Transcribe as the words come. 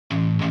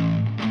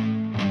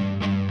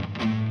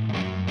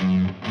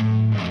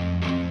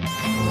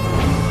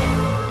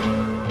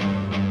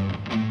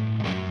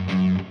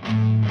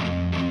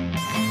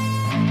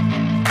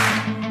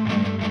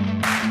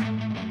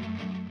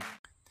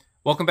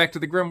Welcome back to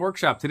the Grim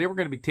Workshop. Today we're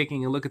going to be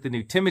taking a look at the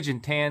new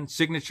Teimojin Tan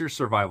Signature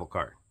Survival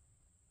Card.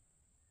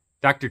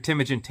 Dr.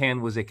 Teimojin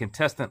Tan was a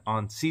contestant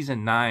on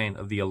Season 9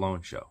 of The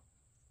Alone Show.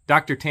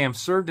 Dr. Tam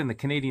served in the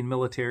Canadian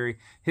military.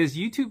 His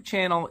YouTube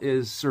channel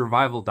is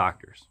Survival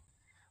Doctors.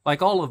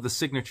 Like all of the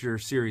Signature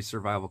Series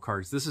survival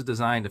cards, this is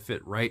designed to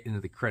fit right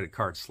into the credit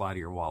card slot of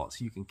your wallet,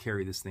 so you can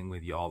carry this thing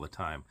with you all the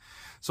time.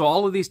 So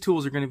all of these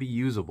tools are going to be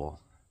usable,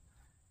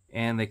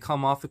 and they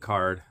come off the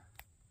card.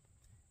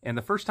 And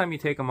the first time you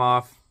take them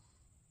off,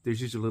 there's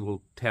usually a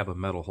little tab of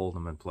metal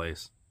holding them in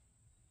place.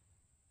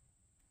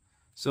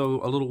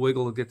 So a little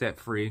wiggle to get that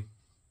free.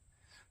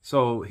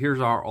 So here's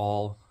our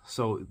awl.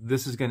 So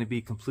this is going to be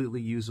completely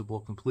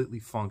usable, completely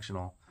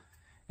functional.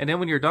 And then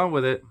when you're done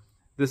with it,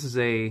 this is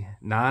a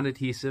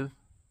non-adhesive,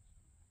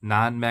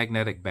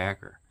 non-magnetic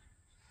backer.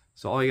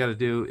 So all you got to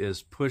do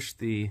is push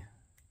the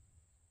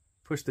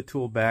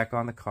tool back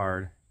on the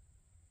card.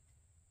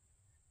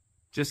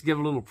 Just give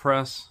it a little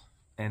press,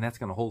 and that's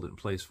going to hold it in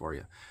place for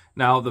you.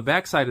 Now, the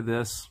back side of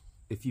this,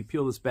 if you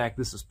peel this back,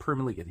 this is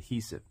permanently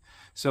adhesive.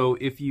 So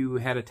if you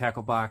had a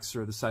tackle box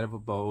or the side of a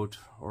boat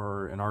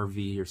or an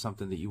RV or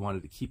something that you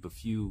wanted to keep a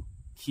few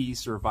key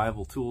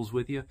survival tools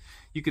with you,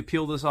 you could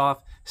peel this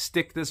off,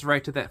 stick this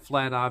right to that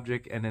flat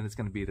object, and then it's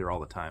going to be there all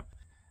the time.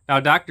 Now,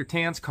 Dr.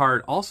 Tan's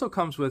card also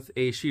comes with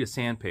a sheet of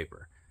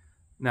sandpaper.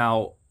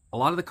 Now, a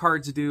lot of the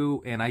cards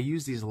do, and I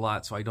use these a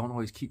lot, so I don't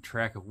always keep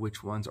track of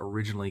which ones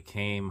originally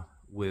came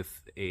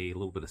with a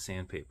little bit of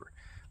sandpaper.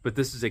 But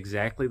this is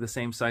exactly the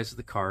same size as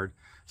the card,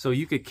 so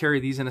you could carry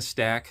these in a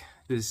stack.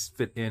 This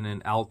fit in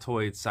an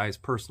Altoid size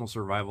personal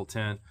survival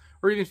tin,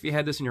 or even if you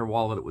had this in your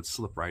wallet, it would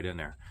slip right in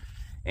there.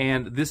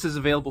 And this is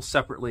available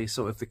separately,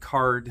 so if the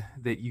card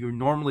that you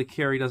normally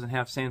carry doesn't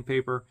have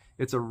sandpaper,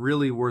 it's a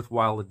really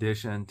worthwhile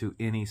addition to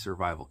any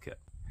survival kit.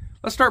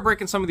 Let's start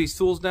breaking some of these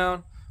tools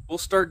down. We'll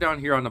start down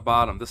here on the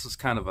bottom. This is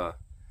kind of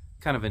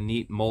a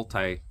neat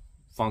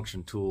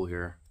multi-function tool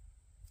here,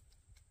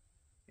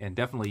 and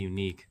definitely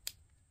unique.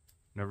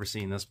 Never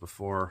seen this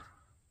before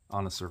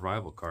on a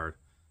survival card.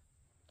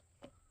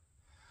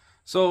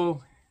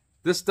 So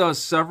this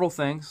does several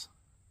things.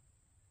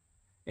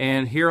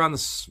 And here on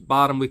the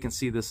bottom we can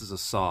see this is a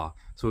saw.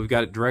 So we've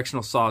got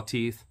directional saw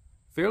teeth,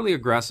 fairly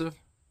aggressive.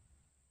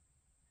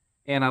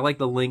 And I like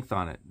the length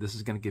on it. This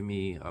is going to give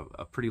me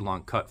a pretty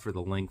long cut for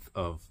the length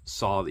of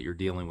saw that you're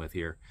dealing with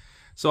here.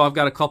 So I've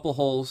got a couple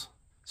holes,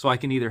 so I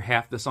can either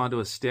haft this onto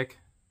a stick.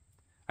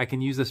 I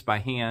can use this by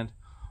hand.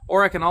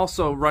 Or I can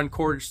also run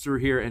cordage through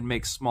here and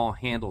make small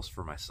handles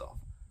for myself.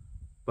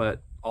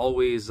 But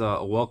always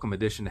a welcome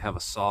addition to have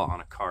a saw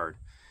on a card.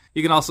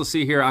 You can also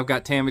see here I've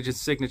got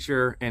Teimojin's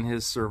signature and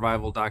his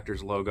Survival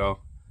Doctors logo.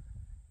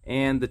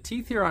 And the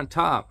teeth here on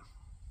top,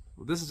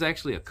 well, this is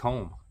actually a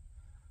comb.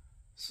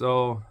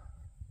 So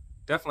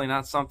definitely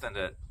not something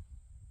that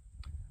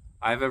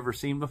I've ever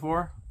seen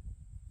before.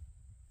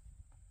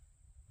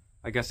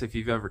 I guess if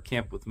you've ever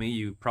camped with me,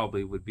 you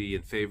probably would be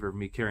in favor of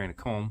me carrying a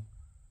comb.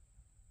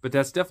 But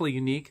that's definitely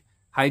unique.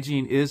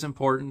 Hygiene is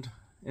important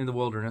in the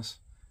wilderness.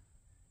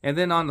 And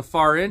then on the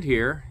far end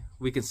here,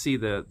 we can see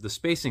the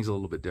spacing's a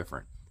little bit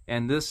different.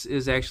 And this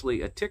is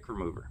actually a tick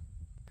remover.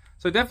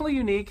 So definitely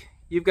unique.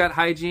 You've got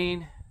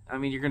hygiene. I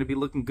mean, you're going to be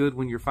looking good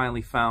when you're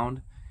finally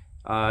found.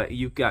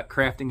 You've got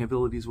crafting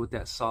abilities with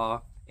that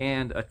saw.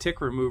 And a tick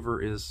remover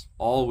is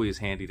always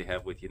handy to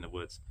have with you in the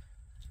woods.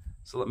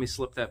 So let me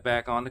slip that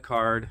back on the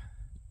card.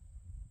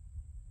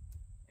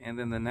 And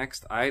then the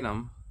next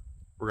item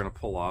we're going to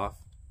pull off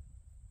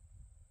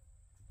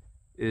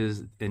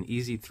is an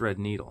easy thread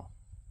needle.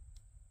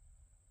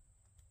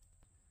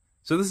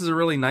 So this is a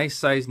really nice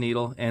size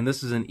needle, and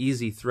this is an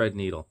easy thread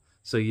needle.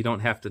 So you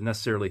don't have to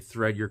necessarily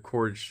thread your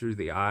cordage through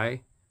the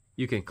eye.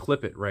 You can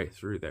clip it right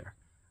through there.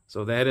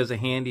 So that is a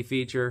handy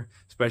feature,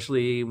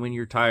 especially when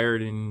you're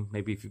tired and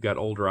maybe if you've got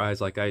older eyes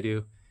like I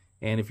do.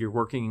 And if you're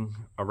working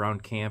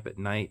around camp at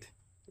night,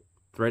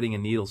 threading a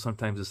needle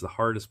sometimes is the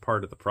hardest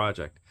part of the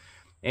project.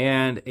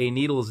 And a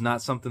needle is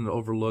not something to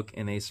overlook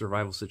in a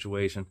survival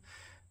situation.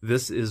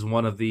 This is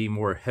one of the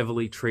more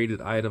heavily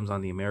traded items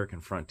on the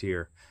American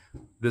frontier.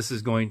 This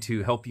is going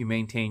to help you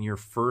maintain your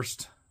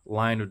first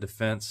line of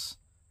defense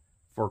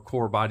for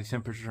core body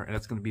temperature, and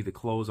that's going to be the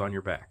clothes on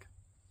your back.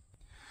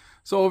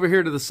 So over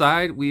here to the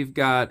side, we've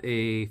got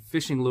a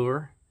fishing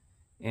lure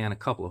and a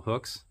couple of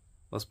hooks.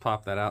 Let's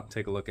pop that out and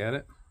take a look at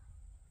it.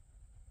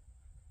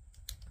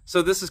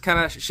 So this is kind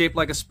of shaped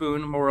like a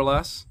spoon, more or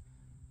less.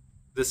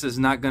 This is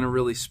not going to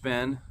really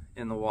spin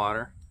in the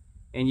water.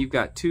 And you've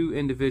got two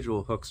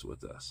individual hooks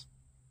with this.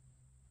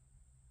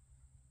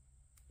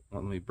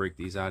 Let me break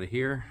these out of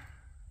here.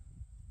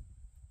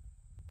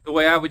 The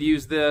way I would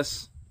use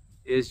this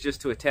is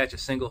just to attach a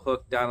single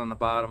hook down on the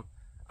bottom.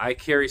 I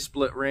carry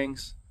split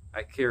rings.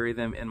 I carry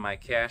them in my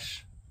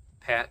cache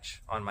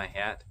patch on my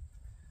hat.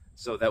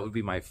 So that would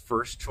be my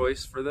first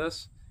choice for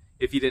this.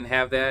 If you didn't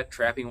have that,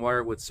 trapping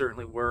wire would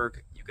certainly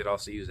work. You could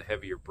also use a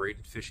heavier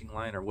braided fishing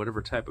line or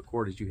whatever type of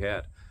cordage you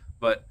had.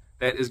 But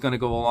that is going to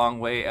go a long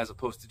way as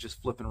opposed to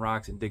just flipping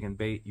rocks and digging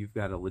bait. You've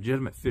got a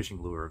legitimate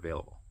fishing lure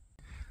available.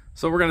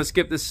 So we're going to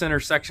skip this center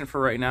section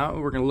for right now.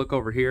 We're going to look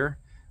over here.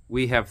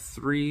 We have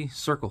 3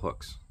 circle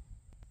hooks.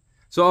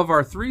 So of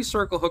our 3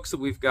 circle hooks that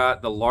we've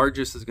got, the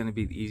largest is going to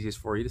be the easiest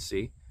for you to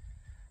see.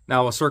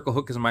 Now, a circle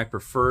hook is my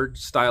preferred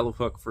style of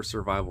hook for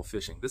survival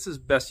fishing. This is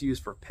best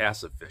used for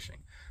passive fishing.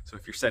 So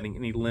if you're setting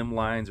any limb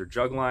lines or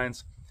jug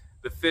lines,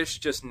 the fish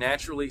just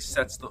naturally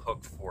sets the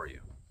hook for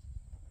you.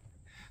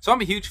 So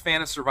I'm a huge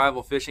fan of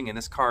survival fishing, and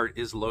this card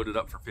is loaded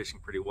up for fishing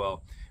pretty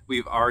well.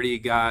 We've already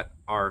got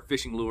our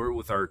fishing lure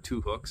with our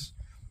 2 hooks.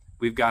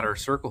 We've got our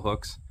circle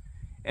hooks.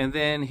 And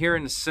then here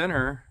in the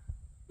center,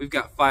 we've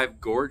got 5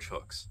 gorge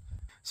hooks.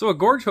 So a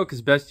gorge hook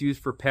is best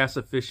used for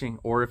passive fishing,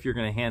 or if you're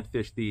going to hand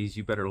fish these,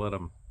 you better let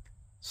them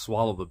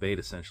swallow the bait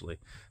essentially.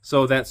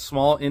 So that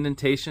small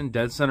indentation,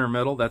 dead center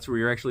middle, that's where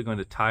you're actually going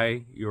to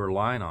tie your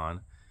line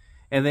on.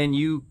 And then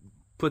you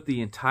put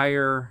the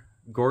entire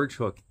gorge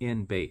hook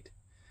in bait.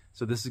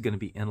 So this is going to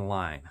be in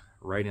line,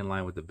 right in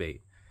line with the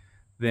bait.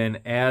 Then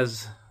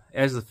as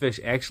the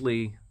fish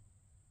actually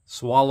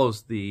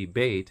swallows the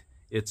bait,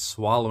 it's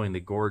swallowing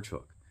the gorge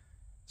hook.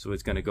 So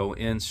it's going to go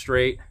in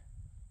straight.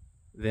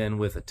 Then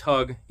with a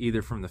tug,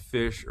 either from the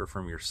fish or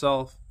from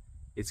yourself,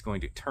 it's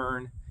going to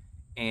turn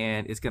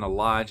and it's going to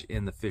lodge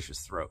in the fish's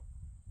throat.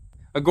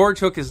 A gorge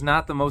hook is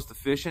not the most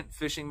efficient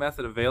fishing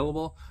method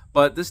available,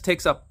 but this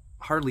takes up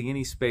hardly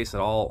any space at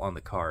all on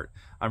the card.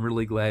 I'm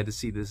really glad to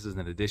see this as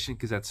an addition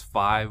because that's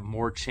 5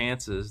 more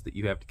chances that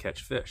you have to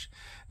catch fish.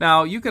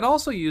 Now, you could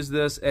also use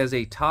this as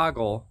a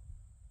toggle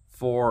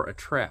for a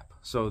trap.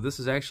 So this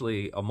is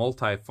actually a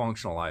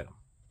multifunctional item.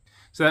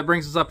 So that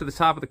brings us up to the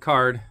top of the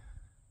card.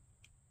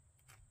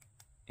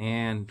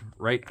 And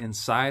right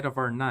inside of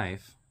our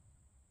knife,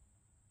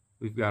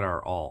 we've got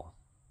our awl.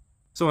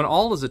 So an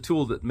awl is a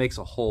tool that makes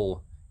a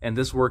hole, and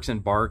this works in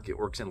bark, it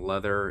works in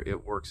leather,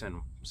 it works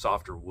in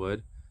softer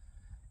wood.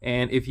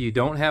 And if you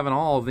don't have an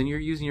awl, then you're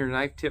using your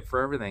knife tip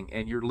for everything,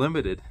 and you're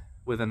limited.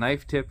 With a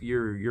knife tip,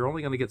 you're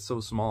only going to get so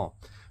small.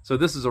 So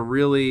this is a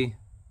really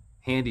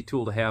handy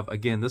tool to have.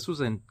 Again, this was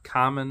a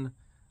common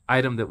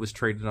item that was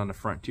traded on the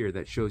frontier.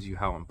 That shows you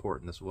how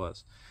important this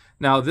was.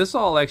 Now, this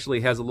awl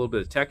actually has a little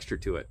bit of texture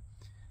to it,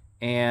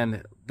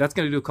 and that's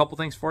going to do a couple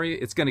things for you.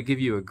 It's going to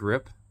give you a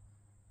grip.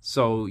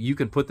 So you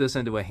can put this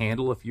into a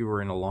handle if you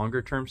were in a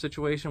longer term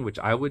situation, which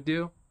I would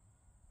do.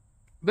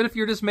 But if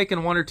you're just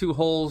making 1 or 2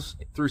 holes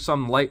through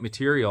some light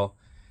material,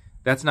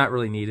 that's not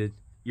really needed.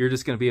 You're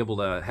just going to be able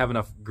to have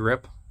enough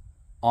grip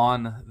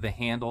on the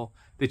handle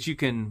that you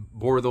can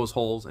bore those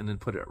holes and then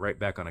put it right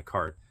back on a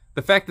card.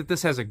 The fact that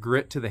this has a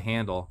grit to the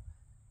handle,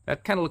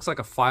 that kind of looks like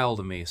a file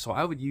to me. So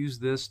I would use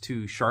this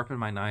to sharpen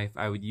my knife.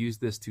 I would use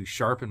this to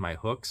sharpen my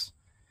hooks.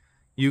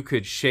 You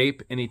could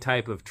shape any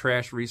type of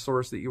trash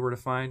resource that you were to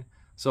find.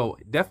 So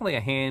definitely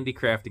a handy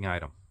crafting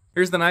item.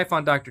 Here's the knife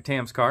on Dr.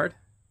 Tam's card.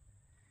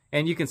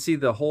 And you can see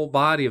the whole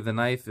body of the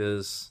knife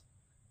is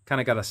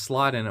kind of got a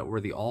slot in it where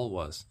the awl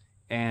was.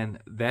 And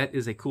that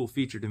is a cool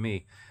feature to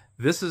me.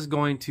 This is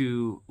going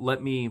to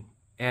let me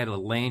add a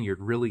lanyard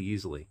really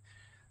easily.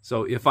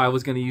 So if I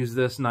was going to use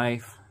this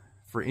knife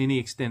for any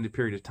extended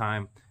period of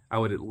time, I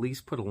would at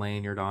least put a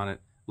lanyard on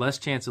it. Less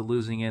chance of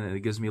losing it, and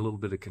it gives me a little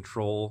bit of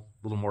control,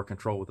 a little more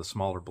control with a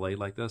smaller blade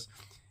like this.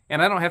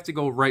 And I don't have to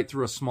go right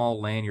through a small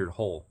lanyard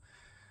hole.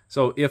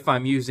 So if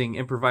I'm using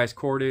improvised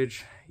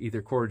cordage,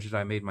 either cordage that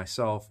I made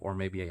myself or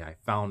maybe I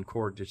found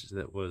cordage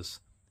that was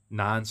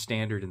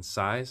non-standard in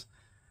size,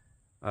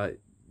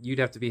 you'd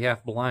have to be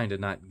half blind to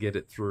not get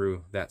it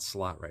through that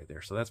slot right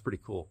there. So that's pretty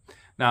cool.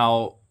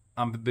 Now,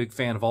 I'm a big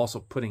fan of also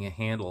putting a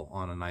handle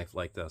on a knife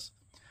like this.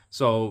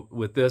 So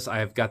with this,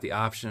 I've got the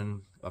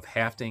option of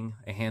hafting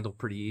a handle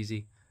pretty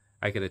easy.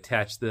 I could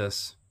attach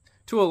this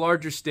to a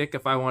larger stick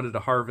if I wanted to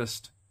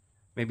harvest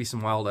maybe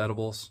some wild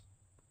edibles,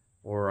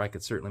 or I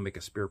could certainly make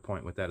a spear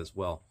point with that as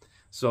well.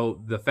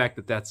 So the fact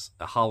that that's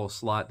a hollow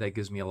slot, that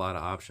gives me a lot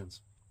of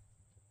options.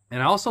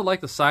 And I also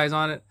like the size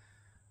on it.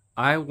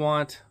 I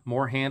want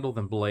more handle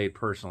than blade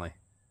personally.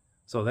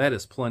 So that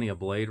is plenty of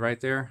blade right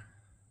there.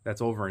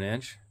 That's over 1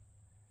 inch.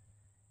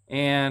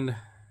 And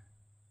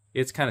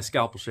it's kind of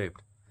scalpel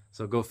shaped.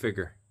 So go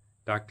figure.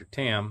 Dr.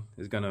 Tam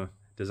is going to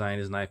design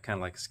his knife kind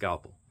of like a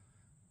scalpel.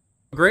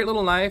 Great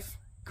little knife,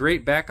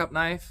 great backup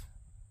knife,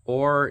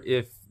 or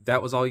if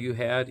that was all you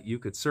had, you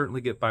could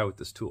certainly get by with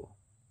this tool.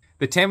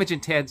 The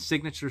Teimojin Tan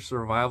signature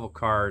survival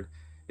card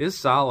is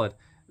solid.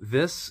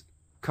 This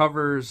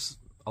covers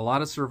a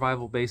lot of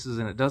survival bases,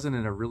 and it does it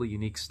in a really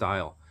unique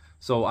style.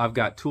 So I've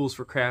got tools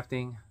for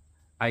crafting.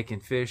 I can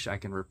fish, I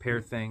can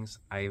repair things,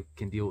 I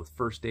can deal with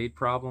first aid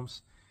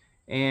problems,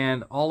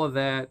 and all of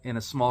that in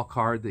a small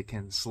card that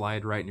can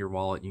slide right in your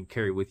wallet and you can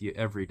carry with you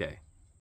every day.